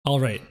All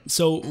right,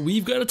 so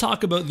we've got to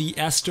talk about the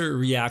Esther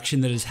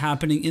reaction that is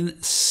happening in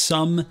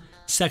some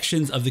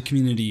sections of the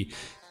community.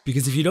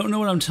 Because if you don't know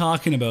what I'm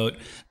talking about,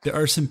 there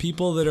are some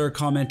people that are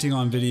commenting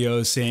on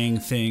videos saying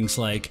things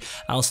like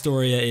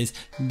Alstoria is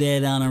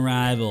dead on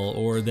arrival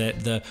or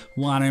that the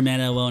water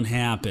meta won't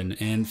happen.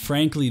 And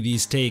frankly,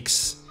 these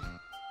takes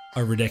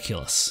are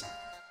ridiculous.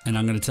 And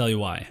I'm going to tell you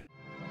why.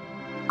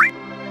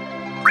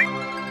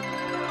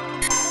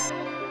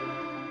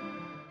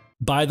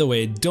 By the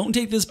way, don't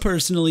take this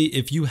personally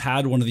if you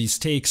had one of these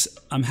takes.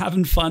 I'm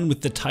having fun with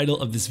the title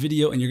of this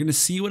video and you're going to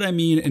see what I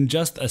mean in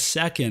just a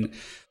second.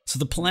 So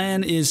the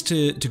plan is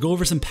to go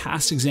over some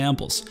past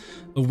examples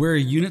of where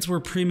units were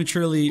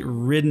prematurely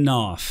ridden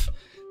off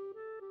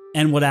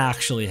and what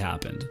actually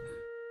happened.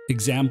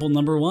 Example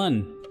number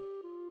 1,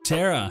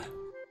 Terra.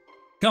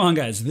 Come on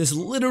guys, this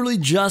literally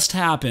just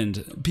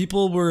happened.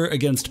 People were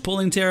against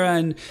pulling Terra,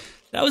 and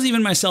that was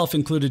even myself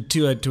included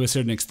to a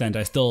certain extent.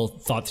 I still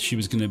thought that she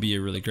was going to be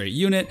a really great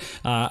unit.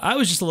 I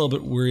was just a little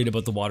bit worried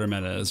about the water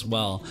meta as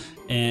well.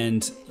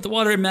 And the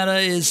water meta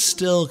is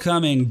still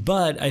coming,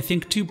 but I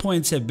think 2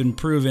 points have been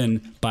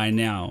proven by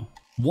now.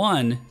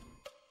 1,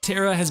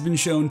 Terra has been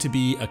shown to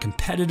be a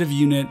competitive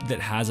unit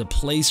that has a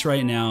place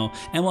right now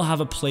and will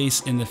have a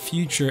place in the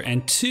future.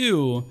 And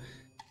 2,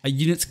 a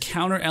unit's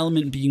counter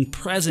element being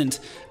present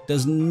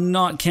does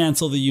not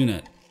cancel the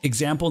unit.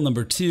 Example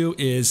number 2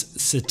 is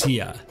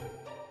Mysidia.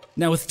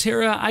 Now with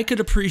Terra, I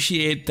could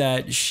appreciate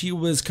that she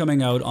was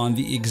coming out on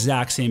the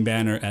exact same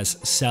banner as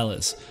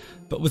Celis.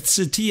 But with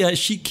Mysidia,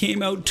 she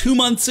came out 2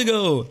 months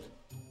ago.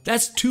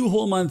 That's 2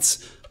 whole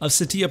months of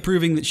Mysidia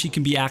proving that she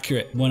can be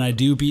accurate. When I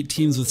do beat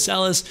teams with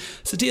Celis,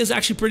 Mysidia is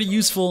actually pretty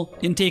useful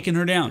in taking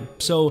her down.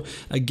 So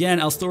again,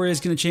 Alstoria is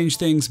going to change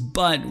things,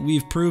 but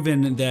we've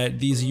proven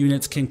that these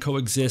units can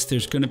coexist.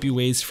 There's going to be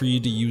ways for you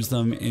to use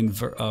them in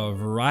a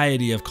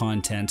variety of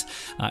content,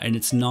 and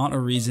it's not a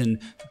reason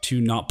to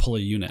not pull a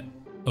unit.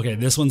 Okay,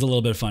 this one's a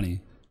little bit funny.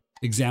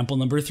 Example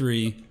number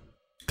 3,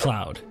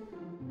 Cloud.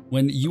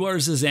 When UR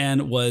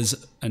Zazan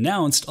was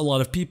announced, a lot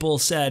of people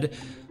said,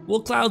 well,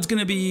 Cloud's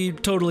gonna be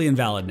totally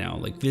invalid now.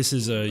 Like, this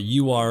is a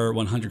UR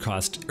 100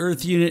 cost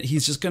Earth unit.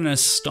 He's just gonna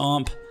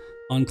stomp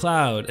on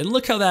Cloud. And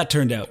look how that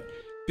turned out.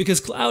 Because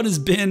Cloud has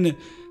been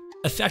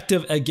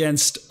effective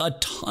against a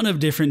ton of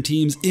different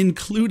teams,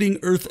 including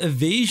Earth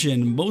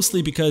Evasion,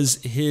 mostly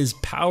because his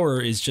power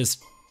is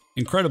just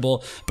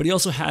incredible, but he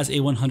also has a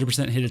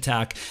 100% hit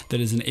attack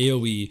that is an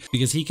AoE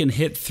because he can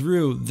hit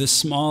through the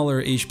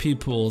smaller HP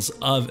pools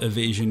of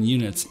evasion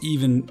units,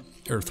 even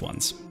Earth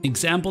ones.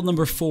 Example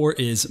number 4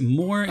 is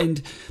Moore,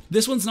 and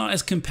this one's not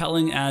as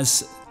compelling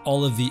as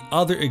all of the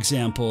other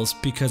examples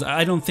because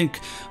I don't think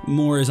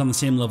Moore is on the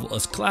same level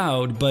as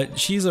Cloud, but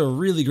she's a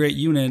really great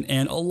unit,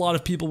 and a lot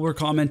of people were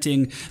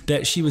commenting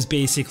that she was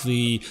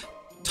basically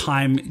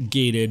time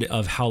gated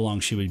of how long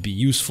she would be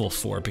useful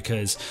for,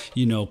 because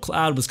you know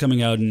Cloud was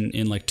coming out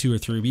in like 2 or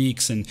 3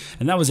 weeks, and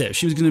that was it.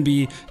 She was going to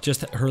be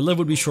just, her live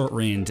would be short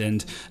ranged,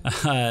 and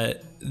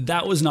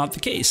that was not the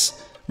case.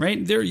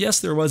 Right there,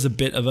 yes, there was a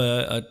bit of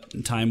a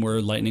time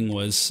where lightning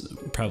was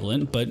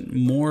prevalent, but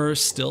Moore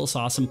still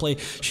saw some play.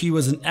 She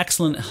was an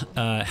excellent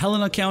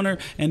Helena counter,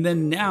 and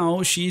then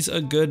now she's a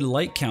good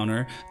light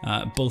counter,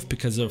 both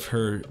because of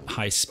her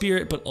high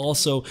spirit, but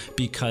also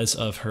because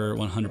of her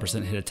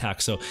 100% hit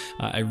attack. So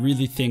I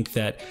really think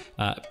that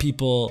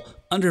people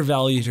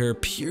undervalued her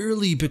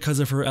purely because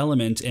of her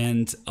element,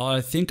 and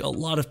I think a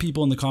lot of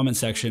people in the comment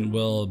section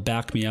will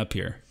back me up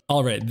here.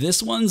 All right,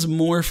 this one's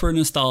more for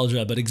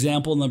nostalgia, but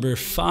example number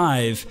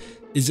 5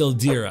 is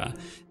Ildira.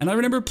 And I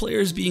remember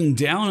players being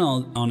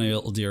down on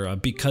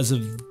Ildira because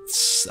of,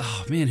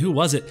 oh man, who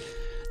was it?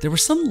 There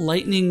was some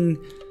lightning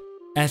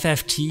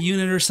FFT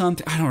unit or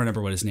something. I don't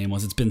remember what his name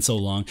was. It's been so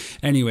long.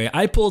 Anyway,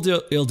 I pulled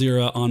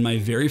Ildira on my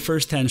very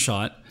first 10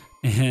 shot,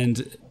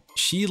 and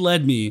she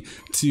led me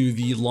to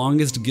the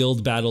longest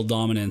guild battle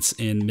dominance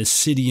in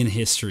Mysidian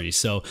history.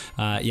 So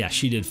yeah,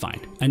 she did fine.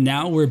 And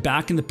now we're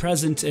back in the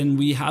present, and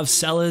we have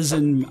Celis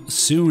and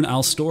soon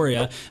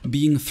Alstoria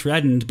being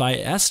threatened by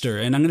Esther.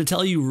 And I'm going to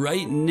tell you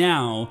right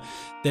now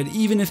that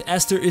even if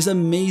Esther is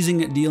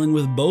amazing at dealing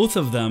with both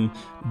of them,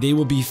 they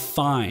will be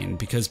fine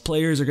because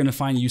players are going to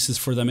find uses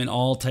for them in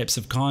all types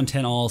of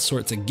content, all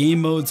sorts of game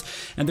modes,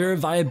 and their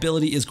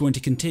viability is going to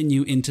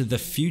continue into the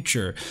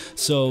future.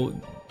 So,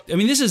 I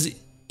mean, this is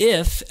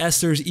if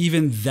Esther's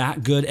even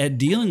that good at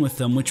dealing with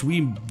them, which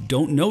we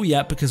don't know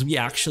yet because we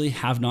actually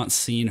have not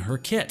seen her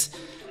kit.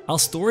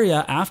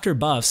 Alstoria, after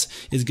buffs,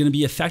 is going to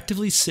be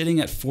effectively sitting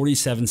at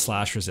 47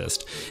 slash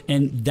resist,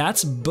 and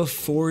that's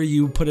before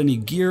you put any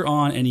gear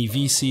on, any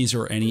VCs,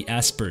 or any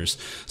espers.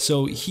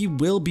 So he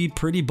will be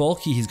pretty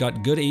bulky. He's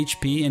got good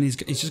HP, and he's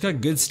just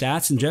got good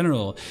stats in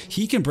general.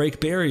 He can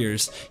break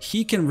barriers.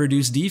 He can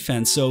reduce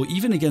defense. So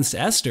even against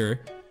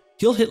Esther,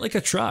 he'll hit like a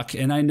truck,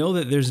 and I know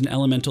that there's an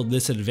elemental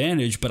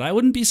disadvantage, but I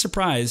wouldn't be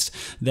surprised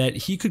that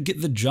he could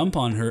get the jump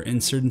on her in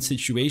certain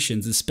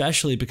situations,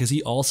 especially because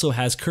he also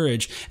has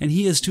courage, and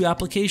he has 2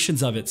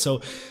 applications of it.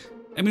 So,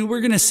 I mean, we're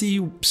going to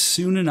see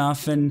soon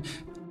enough, and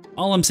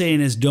All I'm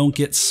saying is don't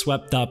get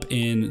swept up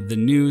in the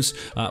news.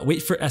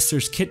 Wait for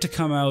Esther's kit to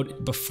come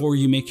out before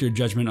you make your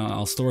judgment on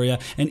Alstoria.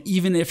 And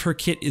even if her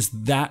kit is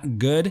that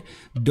good,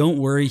 don't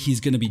worry, he's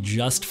going to be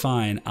just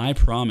fine. I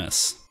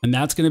promise. And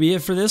that's going to be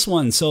it for this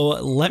one. So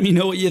let me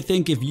know what you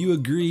think. If you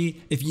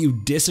agree, if you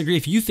disagree,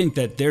 if you think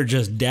that they're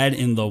just dead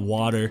in the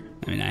water.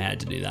 I mean, I had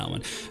to do that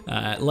one.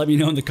 Let me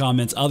know in the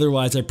comments.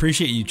 Otherwise, I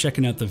appreciate you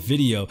checking out the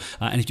video.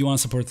 And if you want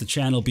to support the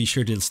channel, be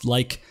sure to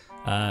like,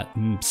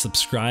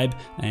 subscribe,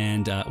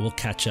 and we'll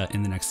catch you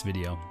in the next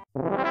video.